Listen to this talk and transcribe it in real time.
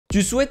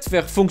Tu souhaites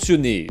faire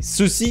fonctionner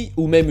ceci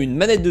ou même une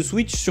manette de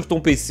Switch sur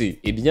ton PC?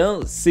 Eh bien,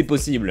 c'est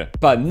possible.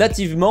 Pas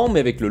nativement, mais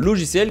avec le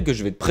logiciel que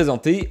je vais te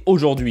présenter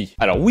aujourd'hui.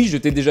 Alors oui, je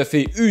t'ai déjà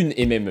fait une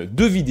et même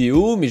deux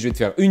vidéos, mais je vais te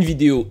faire une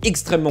vidéo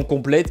extrêmement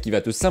complète qui va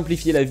te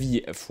simplifier la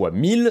vie fois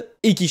 1000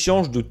 et qui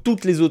change de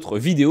toutes les autres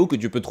vidéos que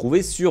tu peux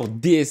trouver sur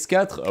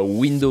DS4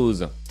 Windows.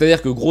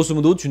 C'est-à-dire que grosso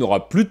modo, tu n'auras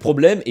plus de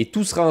problème et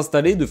tout sera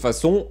installé de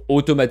façon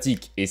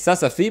automatique. Et ça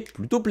fait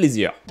plutôt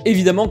plaisir.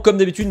 Évidemment, comme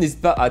d'habitude, n'hésite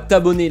pas à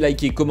t'abonner,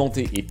 liker,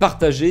 commenter et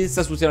partager.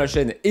 Ça soutient la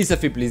chaîne et ça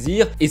fait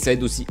plaisir. Et ça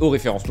aide aussi au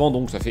référencement,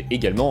 donc ça fait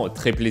également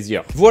très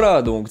plaisir.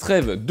 Voilà, donc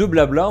trêve de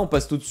blabla, on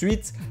passe tout de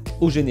suite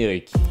au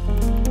générique.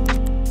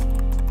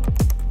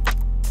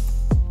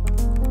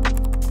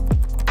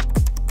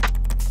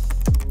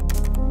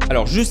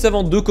 Alors juste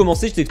avant de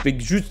commencer, je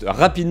t'explique juste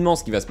rapidement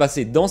ce qui va se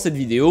passer dans cette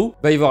vidéo.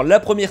 Il va y avoir la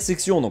première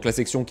section, donc la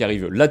section qui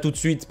arrive là tout de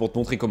suite pour te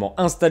montrer comment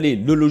installer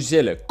le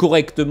logiciel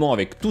correctement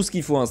avec tout ce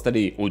qu'il faut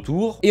installer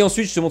autour. Et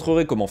ensuite, je te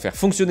montrerai comment faire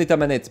fonctionner ta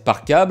manette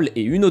par câble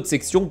et une autre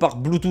section par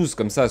Bluetooth.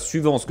 Comme ça,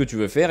 suivant ce que tu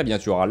veux faire, eh bien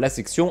tu auras la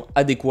section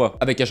adéquate.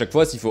 Avec à chaque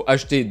fois, s'il faut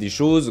acheter des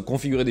choses,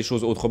 configurer des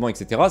choses autrement,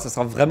 etc., ça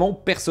sera vraiment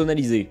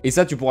personnalisé. Et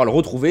ça, tu pourras le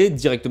retrouver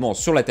directement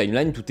sur la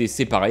timeline, tout est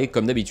séparé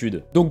comme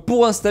d'habitude. Donc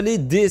pour installer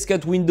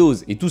DS4 Windows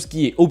et tout ce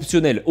qui est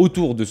optionnel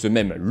autour de ce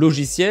même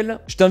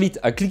logiciel, je t'invite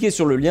à cliquer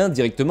sur le lien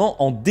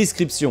directement en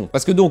description.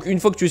 Parce que donc, une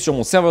fois que tu es sur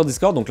mon serveur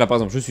Discord, donc là par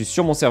exemple je suis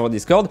sur mon serveur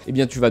Discord, eh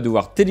bien tu vas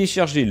devoir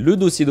télécharger le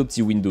dossier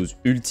d'Opti Windows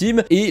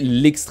Ultime et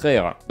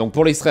l'extraire. Donc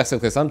pour l'extraire, c'est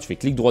très simple, tu fais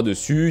clic droit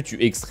dessus,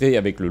 tu extrais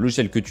avec le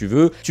logiciel que tu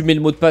veux, tu mets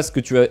le mot de passe que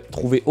tu as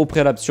trouvé au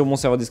préalable sur mon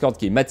serveur Discord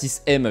qui est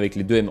Matisse M avec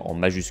les deux M en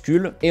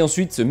majuscule. Et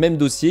ensuite, ce même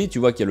dossier, tu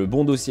vois qu'il y a le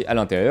bon dossier à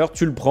l'intérieur,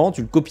 tu le prends,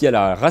 tu le copies à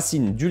la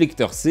racine du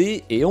lecteur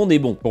C et on est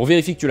bon. Pour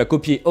vérifier que tu l'as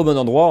copié au bon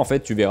endroit, en fait,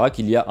 tu verras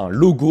qu'il y a un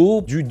logo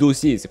du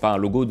dossier, c'est pas un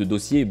logo de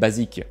dossier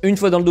basique. Une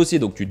fois dans le dossier,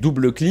 donc tu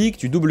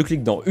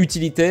double-cliques dans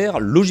Utilitaire,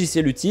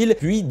 logiciel utile,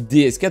 puis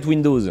DS4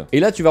 Windows. Et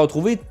là, tu vas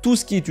retrouver tout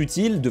ce qui est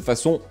utile de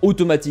façon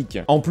automatique.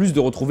 En plus de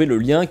retrouver le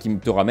lien qui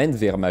te ramène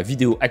vers ma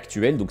vidéo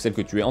actuelle, donc celle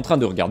que tu es en train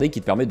de regarder,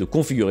 qui te permet de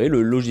configurer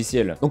le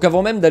logiciel. Donc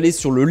avant même d'aller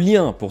sur le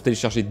lien pour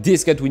télécharger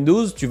DS4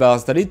 Windows, tu vas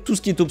installer tout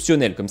ce qui est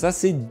optionnel, comme ça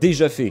c'est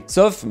déjà fait.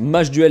 Sauf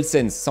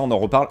Dualsense, ça on en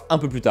reparle un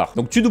peu plus tard.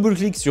 Donc tu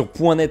double-cliques sur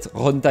 .net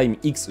runtime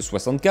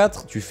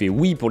x64, tu fais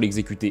oui pour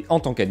l'exécuter en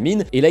tant qu'admin,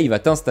 et là il va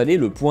t'installer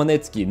le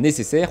 .net qui est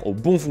nécessaire au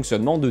bon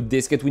fonctionnement de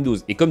DS4 Windows.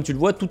 Et comme tu le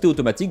vois, tout est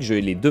automatique, j'ai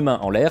les deux mains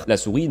en l'air, la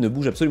souris ne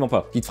bouge absolument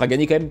pas, qui te fera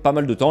gagner quand même pas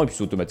mal de temps, et puis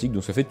c'est automatique,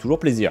 donc ça fait toujours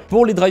plaisir.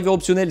 Pour les drivers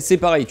optionnels, c'est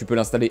pareil, tu peux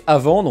l'installer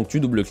avant, donc tu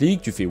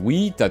double-cliques, tu fais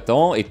oui,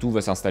 t'attends, et tout va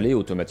s'installer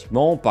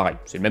automatiquement, pareil,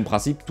 c'est le même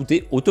principe, tout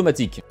est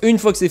automatique. Une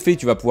fois que c'est fait,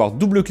 tu vas pouvoir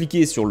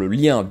double-cliquer sur le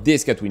lien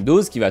DS4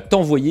 Windows qui va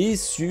t'envoyer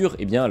sur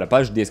la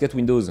page DS4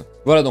 Windows.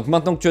 Voilà, donc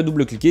maintenant que tu as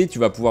double-cliqué, tu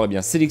vas pouvoir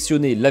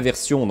sélectionner la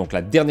version, donc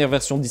la dernière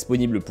version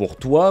disponible pour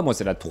toi. Moi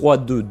c'est la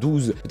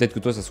 3.2.12, peut-être que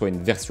toi ça soit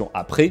une version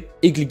après,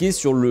 et cliquer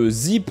sur le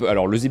zip.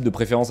 Alors le zip de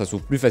préférence ça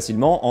s'ouvre plus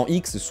facilement en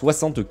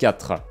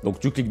x64, donc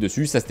tu cliques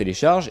dessus, ça se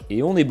télécharge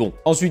et on est bon.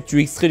 Ensuite tu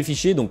extrais le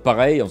fichier, donc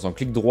pareil en faisant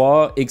clic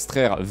droit,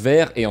 extraire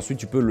vers, et ensuite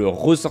tu peux le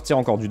ressortir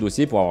encore du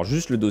dossier pour avoir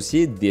juste le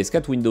dossier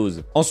DS4 Windows.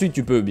 Ensuite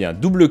tu peux bien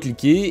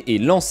double-cliquer et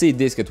lancer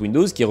DS4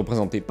 Windows qui est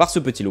représenté par ce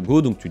petit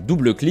logo, donc tu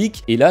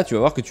double-cliques et là tu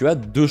vas voir que tu as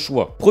deux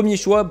choix. Premier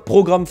choix,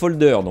 programme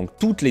folder, donc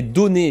toutes les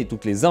données,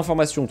 toutes les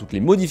informations, toutes les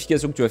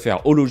modifications que tu vas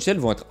faire au logiciel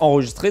vont être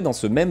enregistrées dans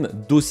ce même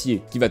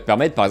dossier, qui va te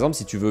permettre par exemple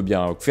si tu veux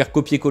bien faire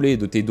copier-coller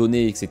de tes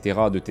données, etc.,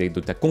 de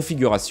ta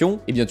configuration,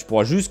 et bien tu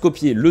pourras juste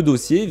copier le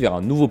dossier vers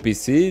un nouveau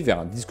PC, vers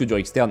un disque dur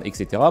externe,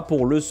 etc.,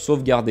 pour le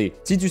sauvegarder.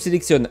 Si tu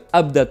sélectionnes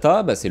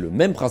AppData, c'est le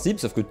même principe,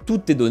 sauf que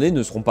toutes tes données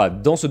ne seront pas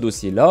dans ce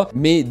dossier-là,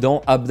 mais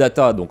dans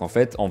AppData, donc en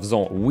fait en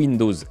faisant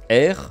Windows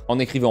R, en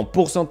écrivant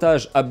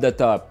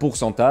 %AppData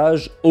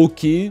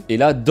OK, et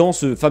là dans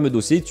ce fameux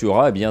dossier tu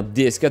auras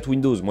DS4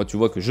 Windows. Moi tu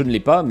vois que je ne l'ai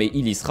pas, mais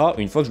il y sera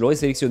une fois que je l'aurai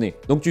sélectionné.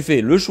 Donc tu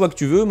fais le choix que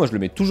tu veux, moi je le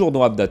mets toujours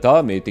dans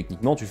AppData, mais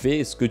techniquement tu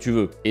fais ce que tu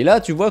veux. Et là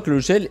tu vois que le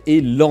logiciel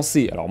est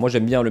lancé. Alors moi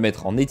j'aime bien le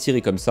mettre en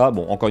étiré comme ça,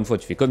 bon encore une fois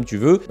tu fais comme tu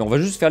veux, mais on va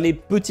juste faire les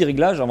petits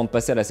réglages avant de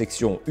passer à la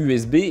section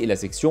USB et la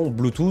section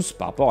Bluetooth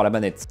par rapport à la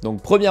manette.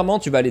 Donc premièrement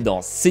tu vas aller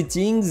dans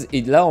Settings,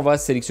 et là on va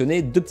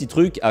sélectionner deux petits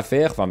trucs à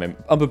faire, enfin même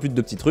un peu plus de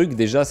deux petits trucs.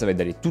 Déjà ça va être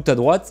d'aller tout à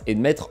droite et de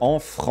mettre en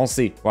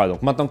français. Voilà,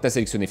 donc maintenant que tu as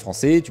sélectionné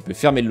français, tu peux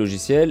fermer le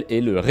logiciel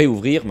et le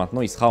réouvrir,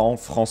 maintenant il sera en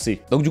français.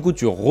 Donc du coup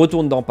tu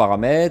retournes dans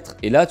paramètres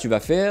et là tu vas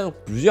faire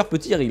plusieurs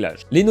petits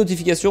réglages. Les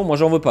notifications, moi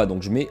j'en veux pas,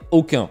 donc je mets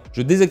aucun.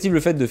 Je désactive le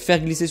fait de faire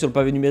glisser sur le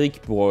pavé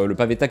numérique pour le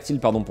pavé tactile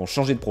pardon, pour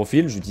changer de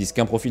profil. J'utilise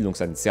qu'un profil donc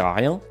ça ne sert à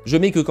rien. Je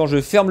mets que quand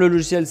je ferme le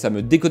logiciel ça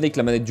me déconnecte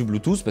la manette du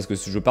Bluetooth, parce que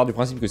je pars du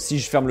principe que si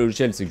je ferme le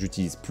logiciel c'est que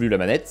j'utilise plus la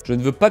manette. Je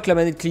ne veux pas que la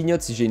manette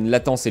clignote si j'ai une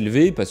latence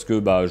élevée, parce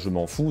que je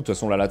m'en fous, de toute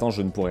façon la latence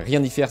je ne pourrais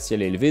rien y faire si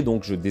elle est élevée,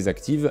 donc je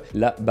désactive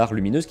la barre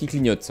lumineuse qui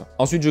clignote.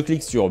 Ensuite je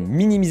clique sur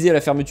minimiser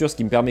la fermeture, ce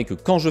qui me permet que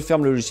quand je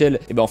ferme le logiciel,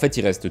 et ben en fait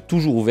il reste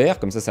toujours ouvert,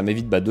 comme ça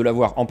m'évite de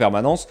l'avoir en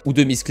permanence ou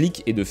de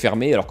misclick et de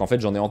fermer alors qu'en fait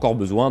j'en ai encore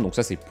besoin, donc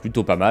ça c'est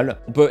plutôt pas mal.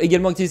 On peut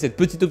également activer cette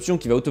petite option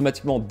qui va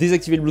automatiquement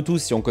désactiver le Bluetooth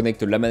si on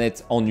connecte la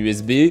manette en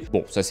USB.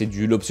 Bon, ça c'est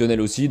du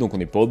l'optionnel aussi, donc on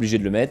n'est pas obligé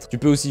de le mettre. Tu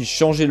peux aussi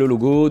changer le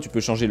logo, tu peux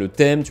changer le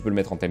thème, tu peux le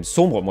mettre en thème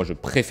sombre, moi je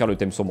préfère le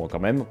thème sombre quand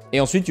même. Et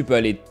ensuite tu peux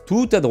aller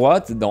tout à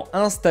droite dans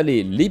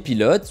installer les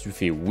pilotes, tu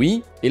fais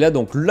oui. Et là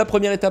donc la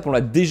première étape on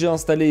l'a déjà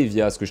installée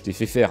via ce que je t'ai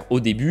fait faire au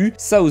début.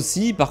 Ça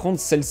aussi, par contre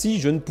celle-ci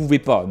je ne pouvais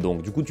pas,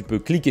 donc du coup tu peux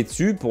cliquer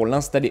dessus pour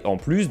l'installer en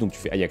plus. Donc tu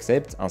fais I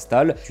accept,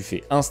 installe, tu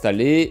fais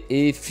installer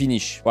et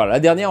finish. Voilà, la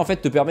dernière en fait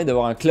te permet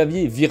d'avoir un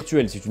clavier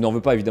virtuel. Si tu n'en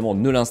veux pas, évidemment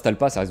ne l'installe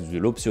pas, ça reste de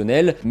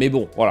l'optionnel. Mais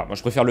bon, voilà, moi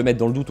je préfère le mettre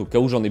dans le doute au cas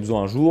où j'en ai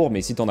besoin un jour,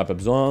 mais si t'en as pas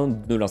besoin,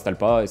 ne l'installe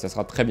pas et ça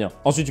sera très bien.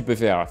 Ensuite tu peux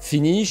faire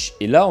finish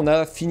et là on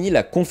a fini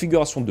la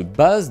configuration de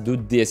base de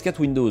DS4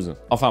 Windows.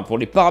 Enfin pour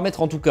les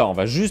paramètres en tout cas, on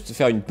va juste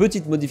faire une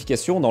petite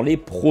modification dans les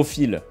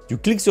profils. Tu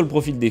cliques sur le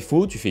profil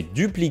défaut, tu fais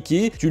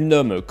dupliquer, tu le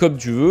nommes comme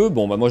tu veux.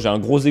 Bon bah moi j'ai un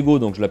gros ego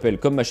donc je l'appelle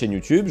comme ma chaîne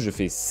YouTube, je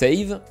fais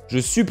save, je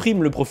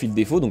supprime le profil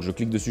défaut, donc je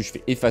clique dessus, je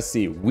fais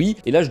effacer, oui,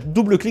 et là je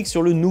double-clique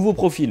sur le nouveau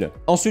profil.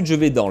 Ensuite je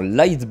vais dans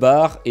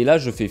Lightbar et là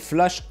je fais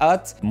flash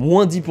at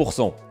moins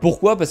 10%.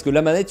 Pourquoi? Parce que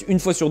la manette, une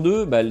fois sur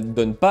deux, elle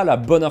donne pas la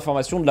bonne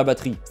information de la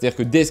batterie. C'est-à-dire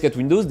que DS4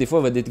 Windows, des fois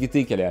va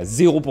détecter qu'elle est à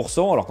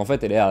 0% alors qu'en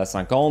fait elle est à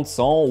 50,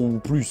 100 ou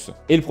plus.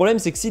 Et le problème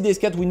c'est que si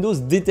DS4 Windows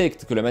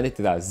détecte que la manette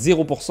est à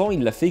 0%,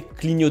 il la fait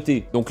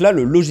clignoter. Donc là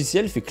le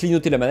logiciel fait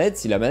clignoter la manette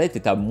si la manette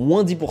est à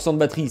moins 10% de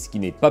batterie, ce qui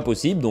n'est pas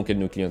possible, donc elle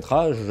ne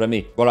clignotera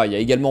jamais. Voilà, il y a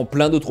également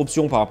plein d'autres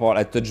options par rapport à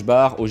la touch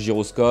bar, au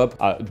gyroscope,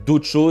 à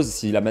d'autres choses.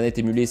 Si la manette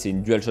émulée c'est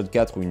une Dualshock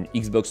 4 ou une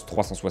Xbox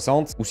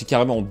 360, ou si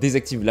carrément on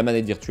désactive la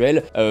manette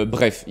virtuelle.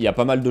 Bref, il y a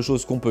pas mal de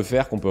choses qu'on peut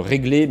faire, qu'on peut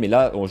régler, mais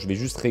là je vais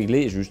juste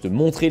régler, je vais juste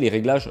montrer les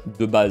réglages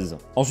de base.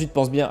 Ensuite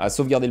pense bien à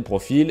sauvegarder le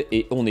profil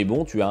et on est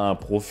bon, tu as un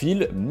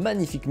profil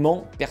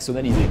magnifiquement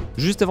personnalisé.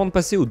 Juste avant de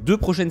passer aux deux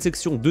prochaines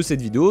sections de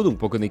cette vidéo, donc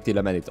pour connecter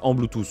la manette en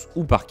Bluetooth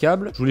ou par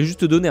câble, je voulais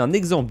juste te donner un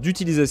exemple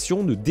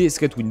d'utilisation de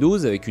DS4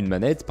 Windows avec une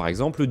manette par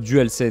exemple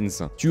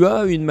Dualsense. Tu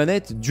as une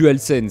manette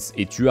Dualsense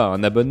et tu as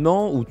un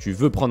abonnement ou tu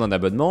veux prendre un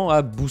abonnement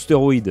à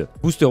Boosteroid.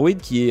 Boosteroid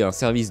qui est un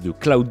service de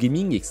cloud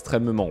gaming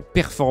extrêmement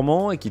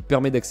performant et qui te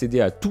permet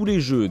d'accéder à tous les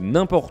jeux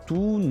n'importe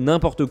où,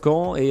 n'importe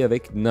quand et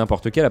avec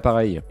n'importe quel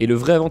appareil. Et le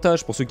vrai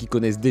avantage pour ceux qui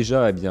connaissent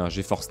déjà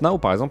GeForce Now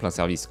par exemple, un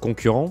service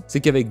concurrent, c'est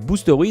qu'avec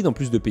Boosteroid, en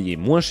plus de payer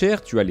moins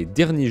cher, tu as les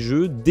derniers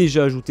jeux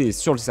déjà ajoutés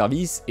sur le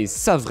service et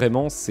ça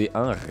vraiment c'est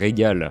un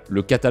régal.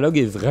 Le catalogue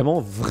est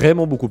vraiment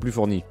beaucoup plus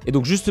fourni. Et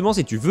donc justement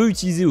si tu veux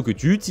utiliser ou que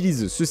tu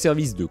utilises ce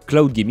service de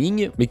cloud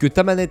gaming mais que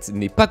ta manette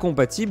n'est pas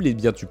compatible, et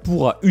bien tu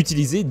pourras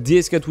utiliser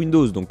DS4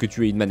 Windows, donc que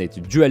tu aies une manette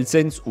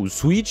Dualsense ou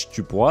Switch,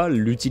 tu pourras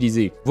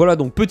l'utiliser. Voilà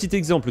donc petit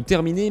exemple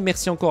terminé,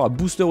 merci encore à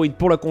Boosteroid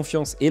pour la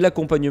confiance et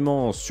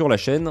l'accompagnement sur la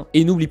chaîne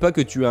et n'oublie pas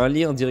que tu as un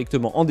lien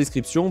directement en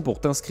description pour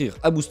t'inscrire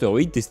à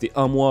Boosteroid, tester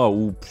un mois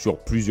ou sur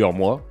plusieurs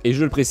mois. Et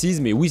je le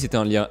précise, mais oui c'est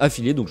un lien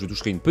affilié donc je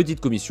toucherai une petite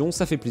commission,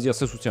 ça fait plaisir,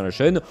 ça soutient la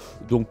chaîne,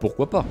 donc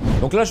pourquoi pas.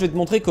 Donc là je vais te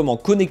montrer comment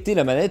connecter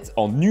la manette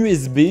en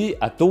USB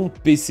à ton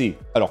PC.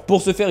 Alors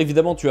pour ce faire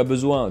évidemment tu as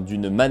besoin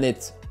d'une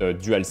manette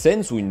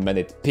Dualsense ou une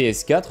manette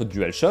PS4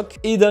 Dualshock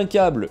et d'un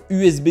câble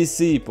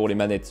USB-C pour les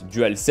manettes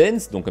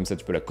Dualsense, donc comme ça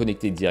tu peux la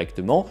connecter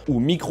directement, ou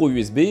micro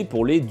USB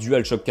pour les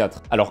Dualshock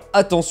 4. Alors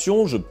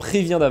attention, je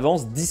préviens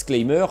d'avance,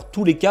 disclaimer,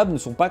 tous les câbles ne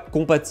sont pas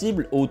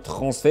compatibles au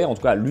transfert, en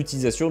tout cas à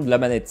l'utilisation de la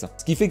manette.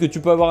 Ce qui fait que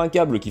tu peux avoir un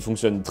câble qui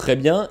fonctionne très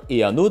bien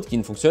et un autre qui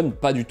ne fonctionne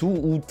pas du tout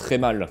ou très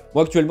mal.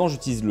 Moi actuellement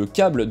j'utilise le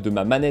câble de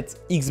ma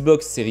manette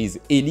Xbox Series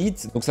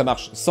Elite, donc ça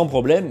marche sans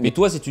problème, mais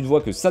toi si tu te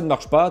vois que ça ne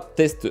marche pas,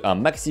 teste un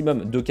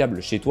maximum de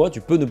câbles chez toi,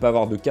 tu peux ne pas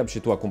avoir de câble chez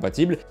toi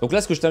compatible. Donc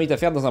là ce que je t'invite à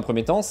faire dans un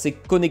premier temps, c'est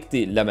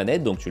connecter la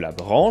manette, donc tu la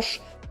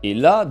branches. Et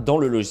là, dans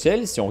le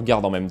logiciel, si on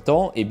regarde en même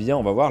temps, eh bien,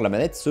 on va voir la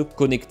manette se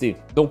connecter.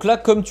 Donc là,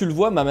 comme tu le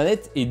vois, ma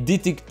manette est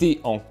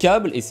détectée en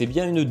câble et c'est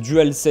bien une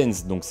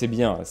Dualsense. Donc c'est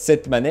bien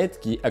cette manette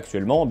qui est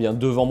actuellement bien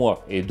devant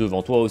moi et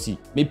devant toi aussi.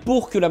 Mais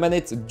pour que la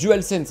manette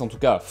Dualsense, en tout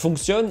cas,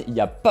 fonctionne, il y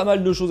a pas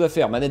mal de choses à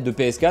faire. Manette de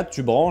PS4,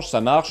 tu branches,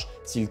 ça marche,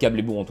 si le câble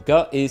est bon en tout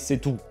cas, et c'est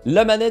tout.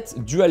 La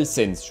manette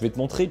Dualsense, je vais te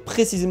montrer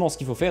précisément ce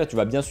qu'il faut faire et tu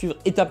vas bien suivre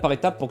étape par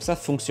étape pour que ça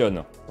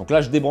fonctionne. Donc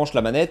là, je débranche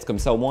la manette, comme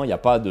ça au moins, il n'y a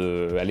pas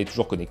de... Elle est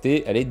toujours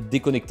connectée, elle est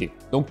déconnectée.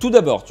 Donc tout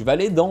d'abord, tu vas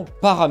aller dans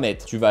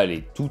Paramètres, tu vas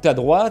aller tout à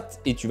droite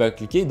et tu vas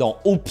cliquer dans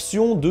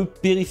Options de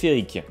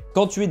périphérique.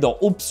 Quand tu es dans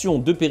Options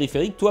de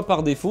périphérique, toi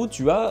par défaut,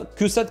 tu as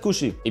que ça de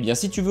cocher. Et bien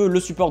si tu veux le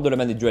support de la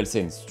manette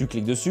Dualsense, tu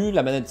cliques dessus,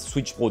 la manette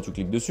Switch Pro, tu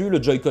cliques dessus,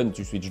 le JoyCon,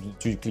 tu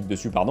cliques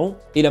dessus, pardon,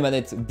 et la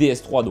manette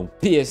DS3, donc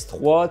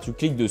PS3, tu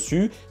cliques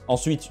dessus.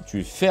 Ensuite,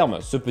 tu fermes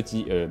ce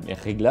petit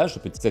réglage,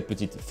 cette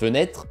petite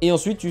fenêtre, et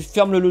ensuite tu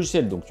fermes le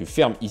logiciel. Donc tu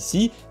fermes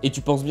ici, et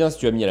tu penses bien, si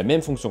tu as mis à la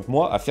même fonction que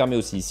moi, à fermer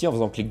aussi ici en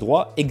faisant clic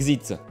droit fera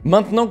exit.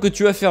 Maintenant que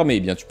tu as fermé, eh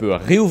bien tu peux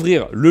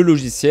réouvrir le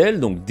logiciel,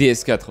 donc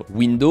DS4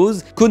 Windows,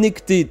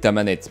 connecter ta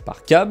manette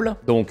par câble,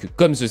 donc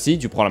comme ceci,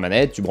 tu prends la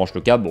manette, tu branches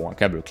le câble, bon un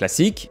câble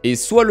classique, et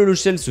soit le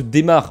logiciel se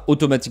démarre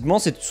automatiquement,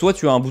 soit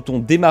tu as un bouton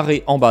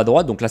démarrer en bas à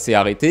droite, donc là c'est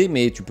arrêté,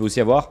 mais tu peux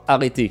aussi avoir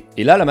arrêté.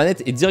 Et là la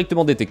manette est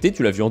directement détectée,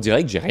 tu l'as vu en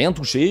direct, j'ai rien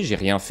touché, j'ai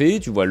rien fait,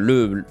 tu vois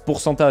le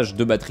pourcentage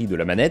de batterie de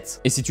la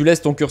manette, et si tu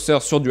laisses ton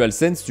curseur sur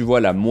Dualsense, tu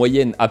vois la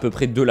moyenne à peu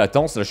près de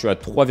latence, là je suis à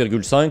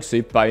 3,5,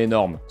 c'est pas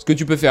énorme. Ce que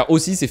tu peux faire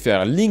aussi, c'est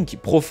faire link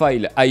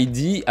profile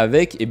ID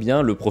avec eh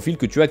bien, le profil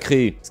que tu as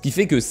créé. Ce qui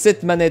fait que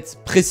cette manette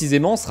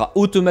précisément sera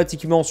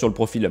automatiquement sur le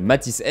profil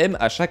Matisse M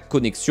à chaque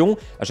connexion.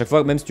 À chaque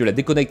fois, même si tu la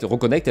déconnectes,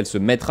 reconnectes, elle se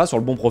mettra sur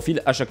le bon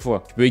profil à chaque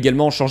fois. Tu peux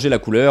également changer la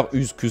couleur,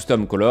 use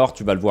custom color,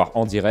 tu vas le voir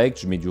en direct,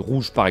 je mets du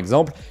rouge par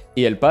exemple,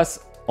 et elle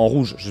passe en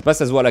rouge. Je sais pas si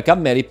ça se voit à la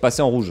cam, mais elle est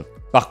passée en rouge.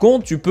 Par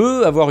contre, tu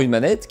peux avoir une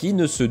manette qui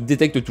ne se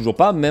détecte toujours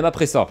pas, même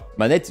après ça.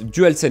 Manette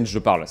Dualsense, je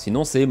parle,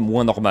 sinon c'est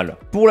moins normal.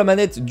 Pour la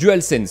manette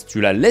Dualsense,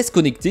 tu la laisses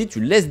connecter, tu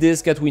laisses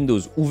DS4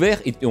 Windows ouvert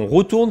et on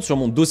retourne sur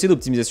mon dossier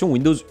d'optimisation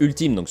Windows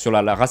Ultime, donc sur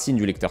la racine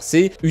du lecteur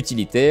C,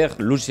 utilitaire,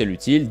 logiciel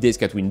utile,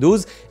 DS4 Windows,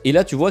 et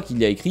là tu vois qu'il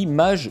y a écrit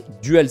Mage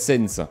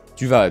Dualsense.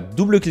 Tu vas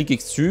double-cliquer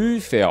dessus,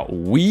 faire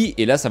oui,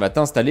 et là ça va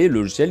t'installer le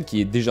logiciel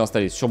qui est déjà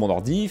installé sur mon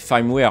ordi,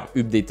 Firmware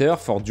Updater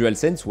for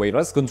Dualsense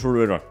Wireless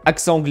Controller.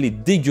 Accent anglais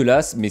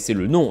dégueulasse, mais c'est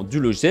le nom du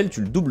logiciel,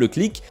 tu le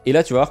double-cliques et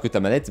là tu vas voir que ta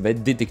manette va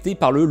être détectée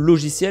par le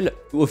logiciel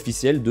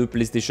officiel de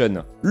PlayStation.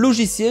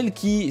 Logiciel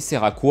qui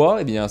sert à quoi?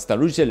 Eh bien c'est un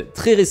logiciel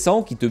très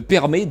récent qui te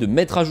permet de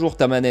mettre à jour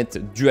ta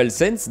manette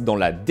Dualsense dans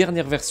la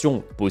dernière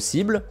version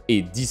possible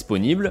et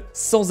disponible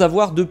sans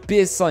avoir de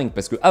PS5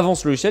 parce que avant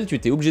ce logiciel tu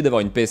étais obligé d'avoir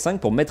une PS5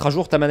 pour mettre à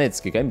jour ta manette,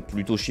 ce qui est quand même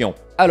plutôt chiant.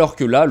 Alors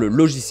que là le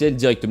logiciel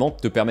directement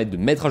te permet de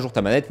mettre à jour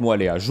ta manette, moi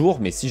elle est à jour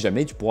mais si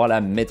jamais tu pourras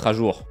la mettre à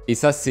jour. Et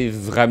ça c'est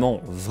vraiment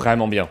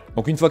bien.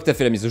 Donc une fois que tu as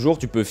fait la mise à jour,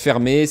 tu peux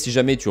fermer si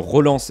jamais tu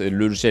relances le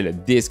logiciel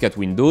DS4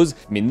 Windows,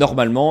 mais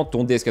normalement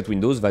ton DS4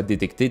 Windows va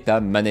détecter ta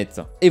manette.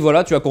 Et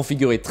voilà, tu as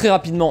configuré très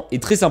rapidement et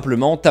très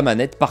simplement ta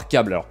manette par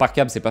câble. Alors par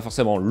câble c'est pas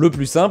forcément le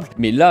plus simple,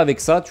 mais là avec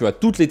ça tu as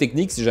toutes les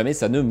techniques si jamais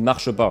ça ne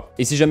marche pas.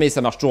 Et si jamais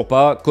ça marche toujours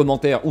pas,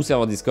 commentaire ou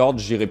serveur Discord,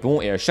 j'y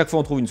réponds et à chaque fois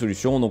on trouve une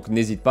solution, donc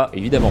n'hésite pas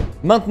évidemment.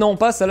 Maintenant on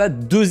passe à la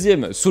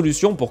deuxième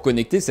solution pour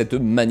connecter cette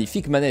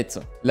magnifique manette.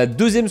 La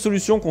deuxième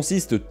solution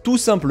consiste tout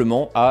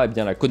simplement à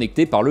la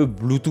connecter par le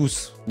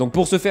Bluetooth. Donc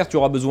pour ce faire, tu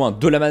auras besoin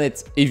de la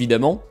manette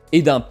évidemment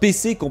et d'un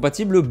PC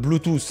compatible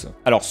Bluetooth.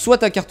 Alors soit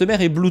ta carte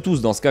mère est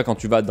Bluetooth, dans ce cas quand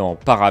tu vas dans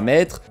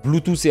paramètres,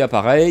 Bluetooth et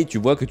appareil, tu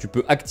vois que tu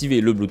peux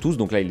activer le Bluetooth,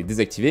 donc là il est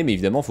désactivé mais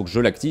évidemment il faut que je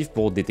l'active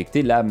pour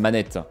détecter la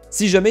manette.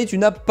 Si jamais tu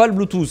n'as pas le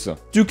Bluetooth,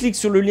 tu cliques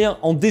sur le lien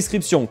en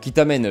description qui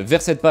t'amène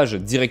vers cette page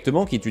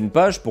directement qui est une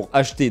page pour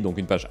acheter, donc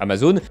une page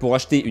Amazon, pour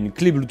acheter une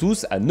clé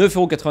Bluetooth à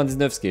 9,99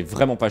 €, ce qui est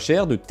vraiment pas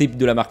cher,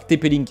 de la marque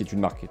TP-Link qui est une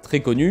marque très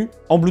connue,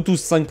 en Bluetooth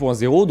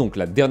 5.0, donc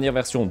la dernière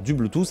version du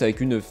Bluetooth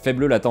avec une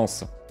faible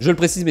latence. Je le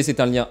précise mais c'est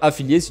un lien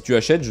affilié, si tu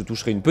achètes je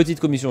toucherai une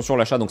petite commission sur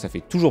l'achat donc ça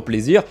fait toujours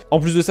plaisir. En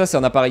plus de ça c'est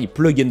un appareil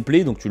plug and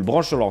play donc tu le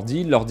branches sur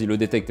l'ordi le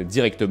détecte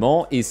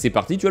directement et c'est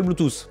parti, tu as le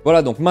Bluetooth.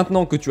 Voilà, donc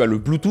maintenant que tu as le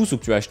Bluetooth ou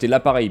que tu as acheté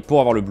l'appareil pour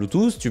avoir le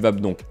Bluetooth, tu vas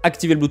donc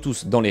activer le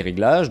Bluetooth dans les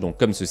réglages, donc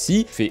comme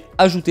ceci, fais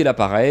ajouter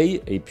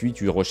l'appareil et puis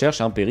tu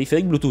recherches un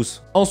périphérique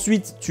Bluetooth.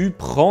 Ensuite tu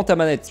prends ta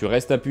manette, tu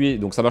restes appuyé,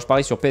 donc ça marche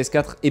pareil sur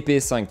PS4 et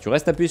PS5, tu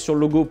restes appuyé sur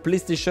le logo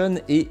PlayStation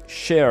et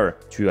Share.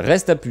 Tu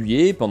restes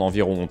appuyé pendant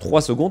environ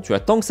 3 secondes, tu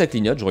attends que ça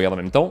clignote, je regarde en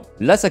même temps.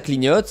 Là ça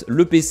clignote,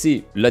 le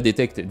PC la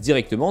détecte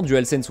directement,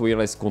 Dualsense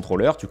Wireless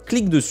Controller, tu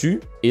cliques dessus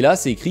et là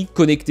c'est écrit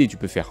connecté, tu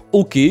peux faire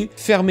OK,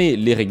 fermer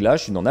les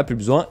réglages, tu n'en as plus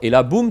besoin et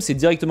là boum, c'est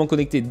directement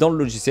connecté dans le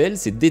logiciel,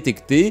 c'est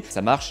détecté,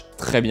 ça marche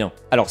très bien.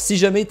 Alors si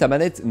jamais ta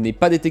manette n'est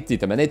pas détectée,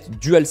 ta manette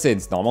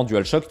Dualsense, normalement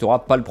Dualshock, tu n'auras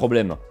pas le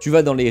problème. Tu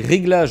vas dans les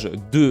réglages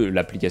de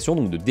l'application,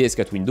 donc de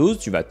DS4 Windows,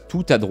 tu vas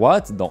tout à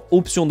droite dans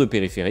options de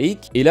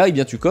périphérique et là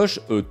tu coches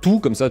tout,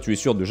 comme ça tu es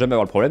sûr de jamais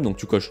avoir le problème, donc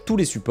tu coches tous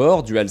les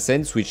supports,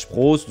 Dualsense, Switch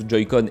Pro,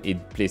 JoyCon et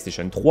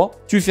PlayStation 3.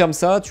 Tu fermes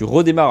ça, tu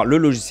redémarres le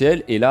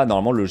logiciel et là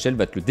normalement le logiciel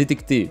va te le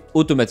détecter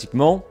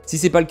automatiquement. Si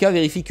c'est pas le cas,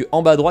 vérifie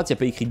qu'en bas à droite il n'y a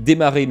pas écrit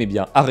démarrer mais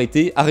bien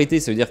arrêter. Arrêter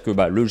ça veut dire que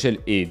le logiciel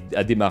est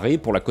à démarrer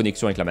pour la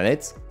connexion avec la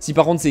manette. Si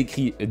par contre c'est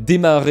écrit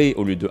démarrer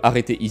au lieu de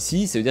arrêter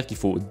ici, ça veut dire qu'il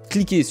faut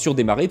cliquer sur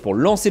démarrer pour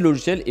lancer le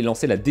logiciel et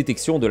lancer la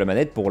détection de la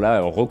manette pour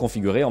la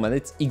reconfigurer en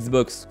manette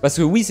Xbox. Parce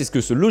que oui, c'est ce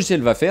que ce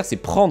logiciel va faire, c'est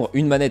prendre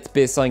une manette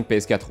PS5,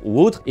 PS4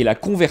 ou autre et la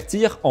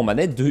convertir en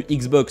manette de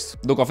Xbox.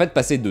 Donc en fait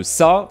passer de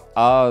ça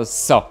à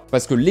ça.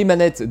 Parce que les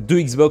manettes de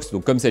Xbox,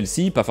 donc comme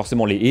celle-ci, pas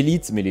forcément les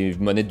Elite, mais les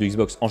manettes de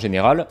Xbox en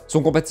général,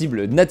 sont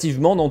compatibles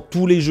nativement dans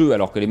tous les jeux,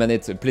 alors que les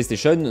manettes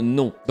PlayStation,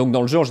 non. Donc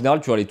dans le jeu en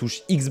général, tu auras les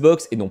touches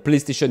Xbox et non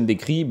PlayStation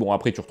décrit. Bon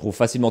après tu retrouves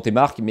facilement tes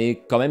marques,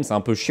 mais quand même c'est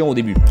un peu chiant au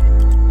début.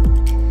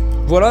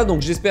 Voilà,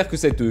 donc j'espère que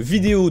cette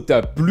vidéo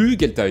t'a plu,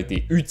 qu'elle t'a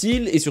été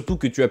utile, et surtout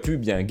que tu as pu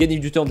bien gagner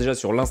du temps déjà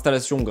sur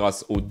l'installation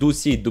grâce au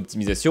dossier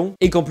d'optimisation,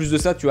 et qu'en plus de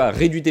ça, tu as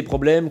réduit tes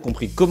problèmes,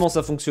 compris comment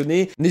ça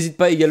fonctionnait. N'hésite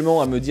pas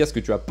également à me dire ce que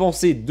tu as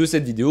pensé de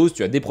cette vidéo. Si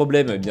tu as des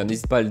problèmes, eh bien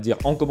n'hésite pas à le dire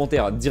en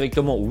commentaire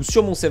directement ou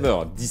sur mon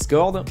serveur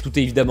Discord. Tout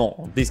est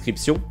évidemment en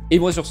description. Et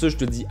moi sur ce, je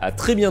te dis à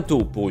très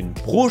bientôt pour une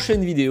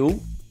prochaine vidéo.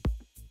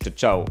 Ciao,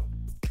 ciao.